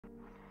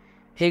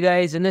Hey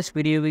guys, in this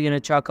video we're going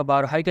to talk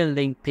about how you can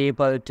link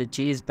PayPal to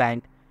Chase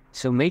Bank.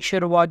 So make sure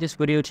to watch this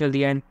video till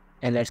the end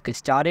and let's get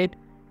started.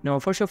 Now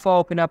first of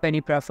all, open up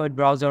any preferred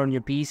browser on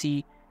your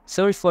PC,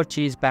 search for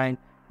Chase Bank,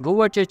 go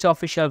over to its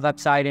official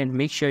website and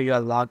make sure you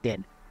are logged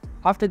in.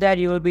 After that,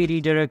 you will be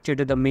redirected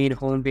to the main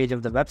homepage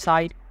of the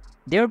website.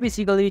 There are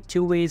basically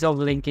two ways of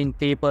linking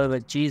PayPal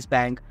with Chase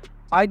Bank,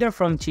 either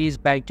from Chase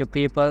Bank to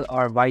PayPal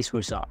or vice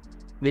versa.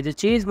 With the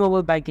Chase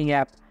mobile banking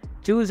app,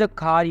 choose a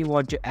card you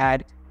want to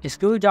add,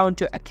 scroll down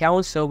to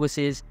Account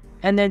Services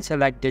and then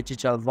select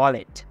Digital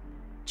Wallet.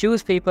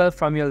 Choose PayPal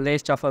from your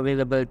list of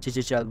available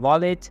digital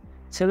wallets,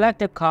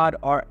 select a card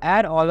or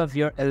add all of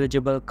your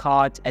eligible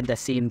cards at the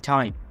same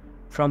time.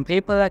 From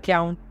PayPal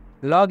account,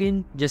 log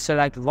in, just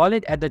select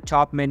Wallet at the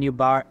top menu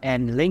bar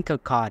and link a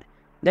card.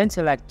 Then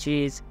select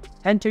Chase,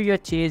 enter your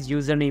Chase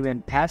username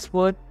and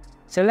password,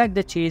 select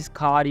the Chase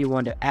card you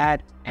want to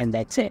add, and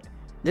that's it.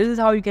 This is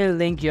how you can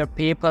link your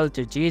PayPal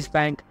to Chase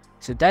Bank.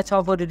 So that's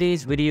all for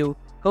today's video.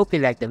 Hope you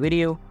liked the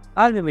video.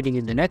 I'll be meeting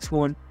you in the next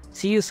one.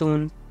 See you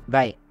soon.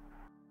 Bye.